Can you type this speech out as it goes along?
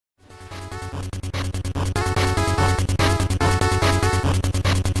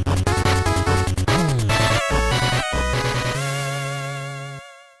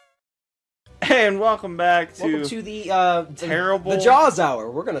And welcome back to the terrible the Jaws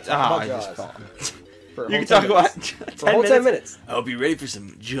hour. We're gonna talk about Jaws. You can talk about 10 minutes. I hope you're ready for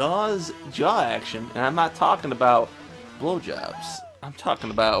some jaw action, and I'm not talking about blowjobs. I'm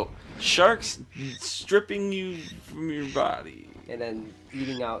talking about sharks stripping you from your body and then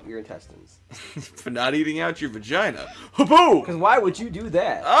eating out your intestines. for not eating out your vagina. Haboo! Because why would you do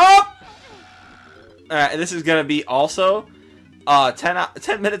that? Up! Alright, this is gonna be also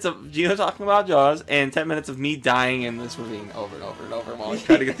 10 minutes of Gino talking about Jaws and 10 minutes of me dying in this ravine over and over and over while I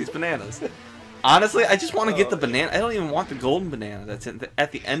try to get these bananas. Honestly, I just want to get the banana. I don't even want the golden banana that's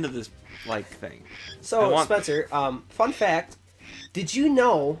at the end of this thing. So, Spencer, fun fact: did you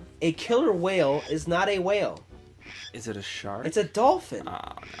know a killer whale is not a whale? Is it a shark? It's a dolphin. Oh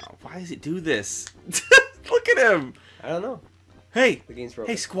no! Why does it do this? Look at him. I don't know. Hey, the game's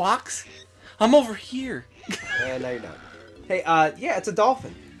broken. Hey, Squawks, I'm over here. And now you're not. Hey, yeah, it's a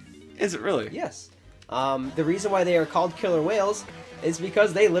dolphin. Is it really? Yes. The reason why they are called killer whales is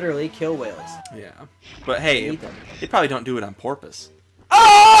because they literally kill whales. Yeah. But hey, they probably don't do it on purpose.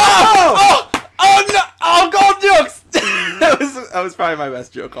 Oh! Oh no! Oh, gold jokes! that was probably my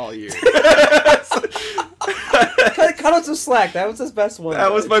best joke all year. Cut out some slack. That was his best one.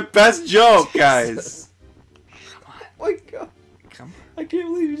 That was my best joke, guys. Come on. Oh my God. Come on. I can't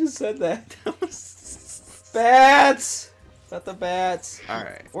believe you just said that. Bats! Not the bats.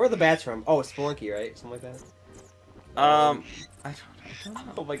 Alright. Where are the bats from? Oh, Spelunky, right? Something like that? I don't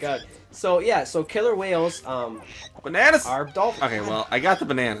know. Oh my God. So, yeah, so killer whales, bananas are dolphins. Okay, well, I got the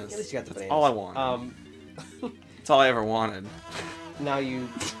bananas. At least you got the bananas. All I wanted. That's all I ever wanted. Now you...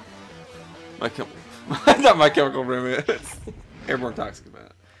 Not My Chemical Romance. Airborne Toxic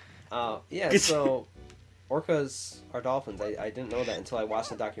Event. Yeah, so orcas are dolphins. I didn't know that until I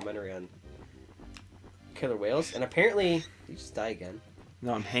watched a documentary on killer whales, and apparently you just die again.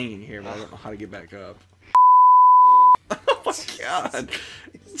 No, I'm hanging here, but I don't know how to get back up. Oh my God.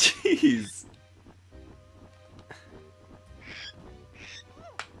 Jeez.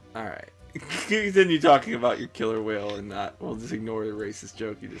 Alright. Continue talking about your killer whale and we'll just ignore the racist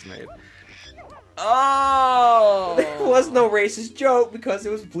joke you just made. Oh! There was no racist joke because it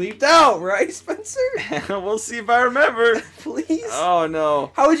was bleeped out, right, Spencer? We'll see if I remember. Please. Oh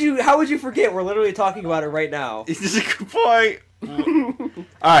no. How would you forget? We're literally talking about it right now. It's just a good point.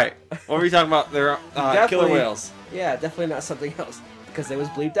 Alright, what were we talking about? They're killer whales. Yeah, definitely not something else because it was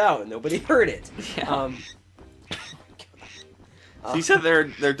bleeped out and nobody heard it. Yeah. So you said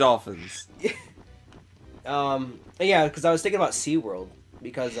they're dolphins. Yeah, because I was thinking about SeaWorld.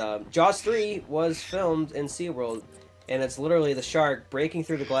 Because Jaws 3 was filmed in SeaWorld, and it's literally the shark breaking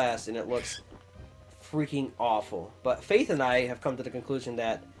through the glass, and it looks freaking awful. But Faith and I have come to the conclusion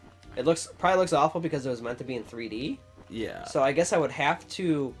that it probably looks awful because it was meant to be in 3D. Yeah. So I guess I would have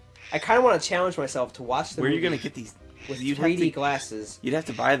to... I kind of want to challenge myself to watch the movie. Where are you going to get these? With 3D glasses. You'd have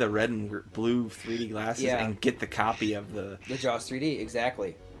to buy the red and blue 3D glasses and get the copy of the Jaws 3D,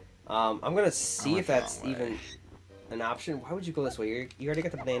 exactly. I'm going to see if that's even... an option. Why would you go this way? You already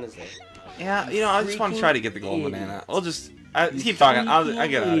got the bananas there. Yeah, I just want to try to get the golden banana. We'll just keep talking. I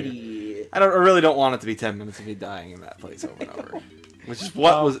get out of here. I really don't want it to be 10 minutes of me dying in that place over and over, which is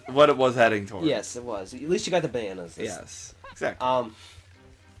what it was heading towards. Yes, it was. At least you got the bananas. Yes, exactly.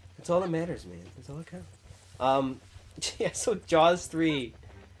 That's all that matters, man. That's all that counts. Yeah. So Jaws 3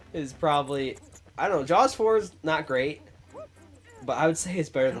 is probably, I don't know. Jaws 4 is not great, but I would say it's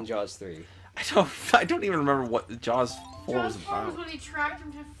better than Jaws 3. I don't even remember what Jaws 4 was about. Jaws 4 was when he tracked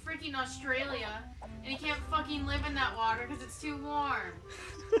him to freaking Australia, and he can't fucking live in that water because it's too warm.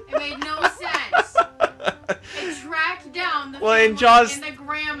 It made no sense. It tracked down the family and the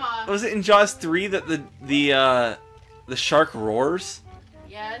grandma. Was it in Jaws 3 that the shark roars?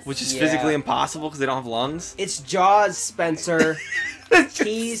 Yes. Which is physically impossible because they don't have lungs? It's Jaws, Spencer.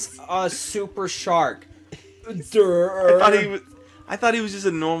 He's a super shark. I thought he was just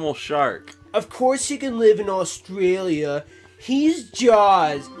a normal shark. Of course he can live in Australia. He's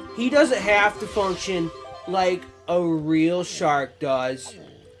Jaws. He doesn't have to function like a real shark does.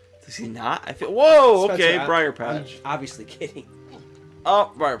 Does he not? I feel. Whoa! Spencer, okay, Briar Patch. I'm obviously kidding.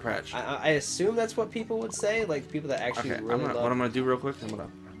 Oh, Briar Patch. I assume that's what people would say, like people that actually really love. What I'm gonna do real quick.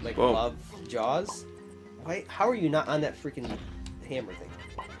 Love Jaws. Wait, how are you not on that freaking hammer thing?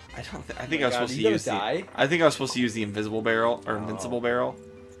 I think I was supposed to use I think I was supposed to use the invisible barrel or invincible barrel.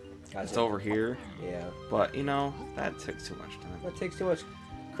 Gotcha. It's over here. Yeah. But that takes too much time. That takes too much.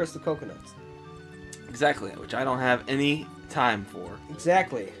 Crystal coconuts. Exactly, which I don't have any time for.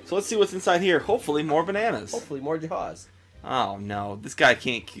 Exactly. So let's see what's inside here. Hopefully more bananas. Hopefully more Jaws. Oh no, this guy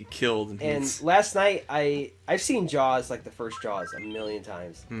can't get killed. And last night I've seen Jaws, like the first Jaws, a million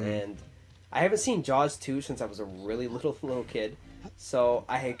times, and I haven't seen Jaws 2 since I was a really little kid, so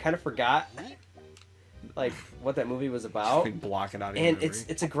I had kind of forgot like what that movie was about. Like, block it out of And your memory.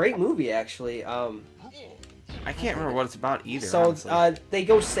 it's a great movie actually. I can't remember what it's about either. So honestly. they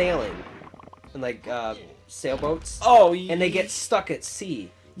go sailing in like sailboats. Oh, and they get stuck at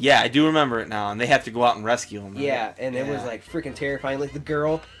sea. Yeah, I do remember it now, and they have to go out and rescue him. Right? Yeah, and it was like freaking terrifying. Like the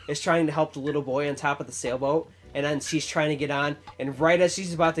girl is trying to help the little boy on top of the sailboat, and then she's trying to get on, and right as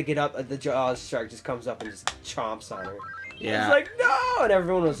she's about to get up, the Jaws shark just comes up and just chomps on her. Yeah. It's like no, and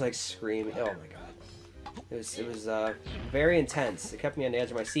everyone was like screaming. Oh my god, it was very intense. It kept me on the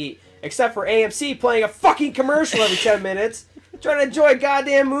edge of my seat, except for AMC playing a fucking commercial every 10 minutes, trying to enjoy a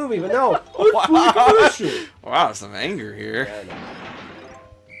goddamn movie. But no, commercial. Wow, some anger here. Yeah, I know.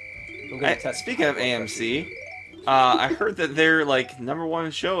 Speaking of AMC, I heard that their like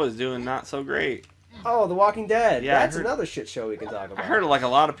 #1 show is doing not so great. Oh, The Walking Dead. Yeah, That's another shit show we can talk about. I heard like a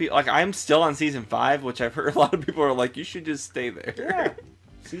lot of people, like I'm still on season 5, which I've heard a lot of people are like, you should just stay there. Yeah,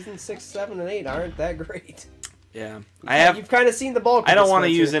 season 6, 7, and 8 aren't that great. Yeah, You've kind of seen the bulk. I don't want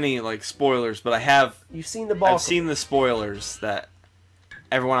to use any like spoilers, but I have. You've seen the bulk. I've seen the spoilers that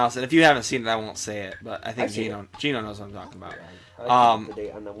everyone else, and if you haven't seen it, I won't say it. But I think Gino knows what I'm talking about. On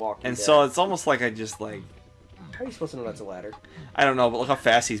the Walking and Dead. So it's almost like I just like. How are you supposed to know that's a ladder? I don't know, but look how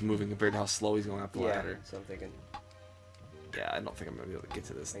fast he's moving compared to how slow he's going up the ladder. So I'm thinking. Yeah, I don't think I'm gonna be able to get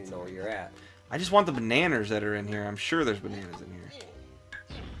to this. I know where you're at. I just want the bananas that are in here. I'm sure there's bananas in here.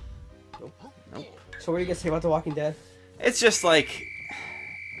 Nope. So what are you gonna say about The Walking Dead? It's just like,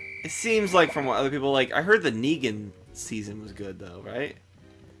 it seems like from what other people like. I heard the Negan season was good though, right?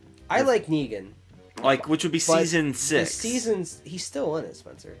 I like Negan. Like, which would be But season 6. The seasons, he's still in it,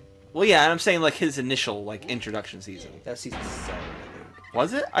 Spencer. Well, yeah, and I'm saying like his initial like introduction season. That's season 7, I think.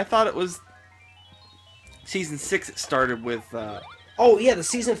 Was it? I thought it was season 6. It started with. Oh yeah, the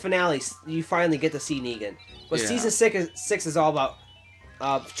season finale. You finally get to see Negan, but Yeah. season 6 is all about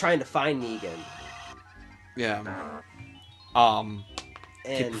trying to find Negan. Yeah.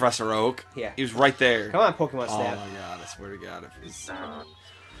 And Professor Oak. Yeah. He was right there. Come on, Pokemon Oh Snap. my god! I swear to God, if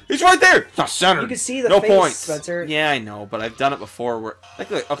he's right there. It's not centered. You can see the no face, points. Spencer. Yeah, I know, but I've done it before. Where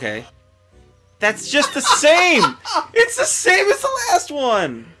like, okay, that's just the same. It's the same as the last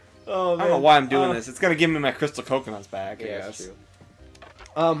one. Oh, I don't know why I'm doing this. It's gonna give me my crystal coconuts back. I Yeah, guess. that's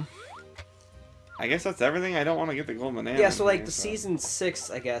true. I guess that's everything. I don't want to get the gold banana. Yeah, so like the season 6,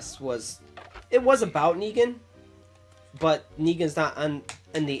 I guess, was about Negan, but Negan's not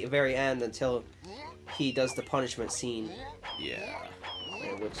in the very end until he does the punishment scene. Yeah.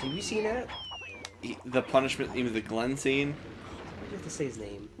 Which have you seen that? The punishment, even the Glenn scene. Why do you have to say his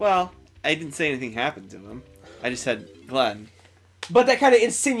name? Well, I didn't say anything happened to him. I just said Glenn. But that kind of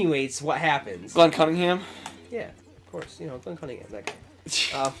insinuates what happens. Glenn Cunningham. Yeah, of course. You know, Glenn Cunningham, that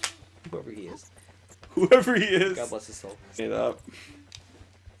guy. Whoever he is. Whoever he is. God bless his soul. Get up.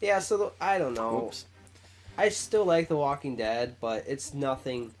 Yeah, so I don't know. Oops. I still like The Walking Dead, but it's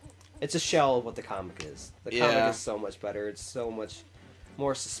nothing. It's a shell of what the comic is. The comic is so much better. It's so much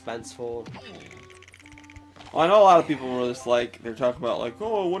more suspenseful. Well, I know a lot of people were just like, they're talking about like,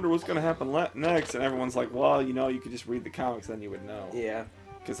 oh, I wonder what's going to happen next, and everyone's like, well, you know, you could just read the comics, then you would know. Yeah.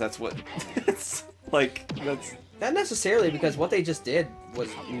 Because that's what, it's like, that's... Not necessarily, because what they just did was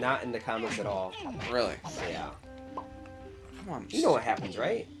not in the comics at all. Really? Yeah. Come on. You know what happens,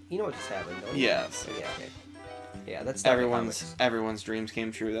 right? You know what just happened, don't you? Yes. Yeah, okay. Yeah, that's not the comics. Everyone's dreams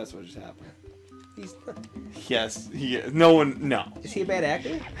came true, that's what just happened. He's, Yes, no one, no. is he a bad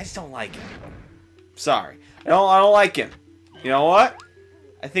actor? I just don't like him. Sorry. I don't like him. You know what?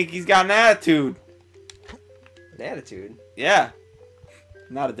 I think he's got an attitude. An attitude? Yeah.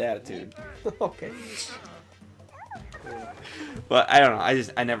 Not a attitude. Okay. But I don't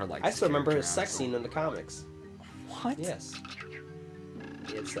know. I never liked I his still remember character, his sex honestly. scene in the comics. What? Yes.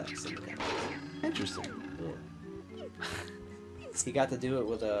 He had sex in the comics. Interesting. Yeah. He got to do it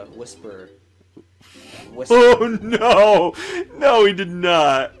with a whisper. Oh no! No, he did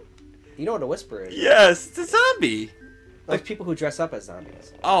not. You know what a whisper is? Yes, it's a zombie. Like people who dress up as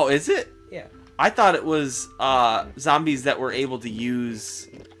zombies. Oh, is it? Yeah. I thought it was zombies that were able to use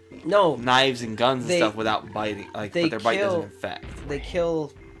No, knives and guns and They- stuff without biting. Like, they but their bite doesn't kill- infect. they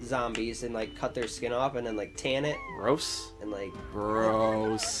kill zombies and like cut their skin off and then like tan it Gross. and like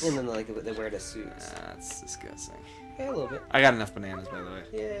Gross. and then like they wear the suits. That's disgusting. Yeah, a little bit. I got enough bananas, by the way.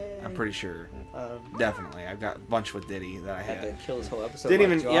 Yeah. I'm pretty sure. Um, Definitely. I've got a bunch with Diddy that I had had. to kill this whole episode. Didn't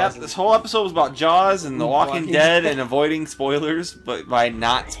about even. Jaws Yeah, and- this whole episode was about Jaws and The Walking Walking Dead Dead. and avoiding spoilers, but by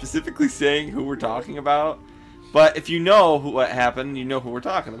not specifically saying who we're talking about. But if you know what happened, you know who we're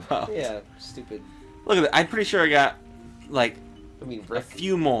talking about. Yeah, stupid. Look at that. I'm pretty sure I got like I mean, A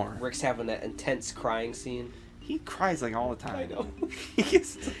few more. Rick's having that intense crying scene. He cries like all the time. I know.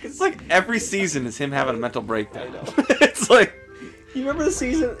 It's like every season is him having a mental breakdown. I know. It's like. You remember the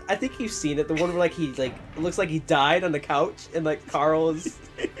season? I think you've seen it. The one where like he like it looks like he died on the couch, and like Carl is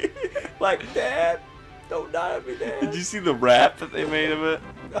like, "Dad, don't die on me, Dad." Did you see the rap that they made of it?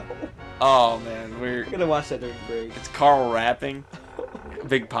 No. Oh man, I'm gonna watch that during break. It's Carl rapping,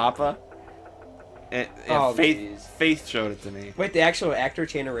 Big Papa. And Faith showed it to me. Wait, the actual actor,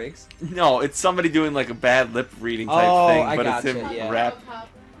 Chana Riggs? No, it's somebody doing like a bad lip reading type thing, but it's him rap.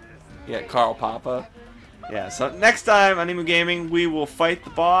 Yeah, Carl Papa. Yeah, so next time on Emu Gaming, we will fight the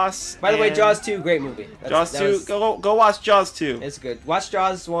boss. By the way, Jaws 2, great movie. Jaws 2, go watch Jaws 2. It's good. Watch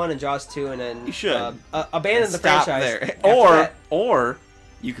Jaws 1 and Jaws 2, and then you should abandon the stop franchise. there. Or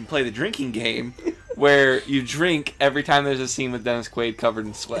you can play the drinking game, where you drink every time there's a scene with Dennis Quaid covered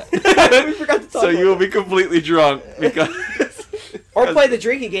in sweat. We forgot to talk so you will be completely drunk because. Or play the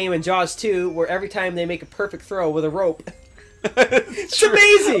drinking game in Jaws 2, where every time they make a perfect throw with a rope. It's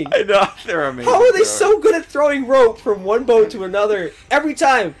amazing! I know, they're amazing. How are they so good at throwing rope from one boat to another every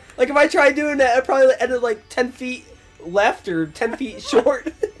time? Like, if I tried doing that, I'd probably end up like 10 feet left or 10 feet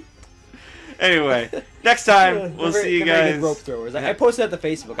short. Anyway, next time, we'll see you guys. Rope throwers. I posted that to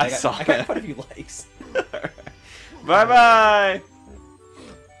Facebook. I got quite a few likes. Bye-bye!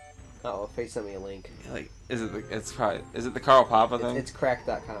 Uh-oh, Faith sent me a link. Like, is it the Carl Papa thing? It's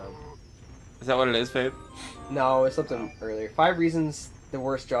crack.com. Is that what it is, Faith? No, it's something earlier. 5 reasons the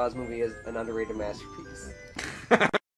worst Jaws movie is an underrated masterpiece.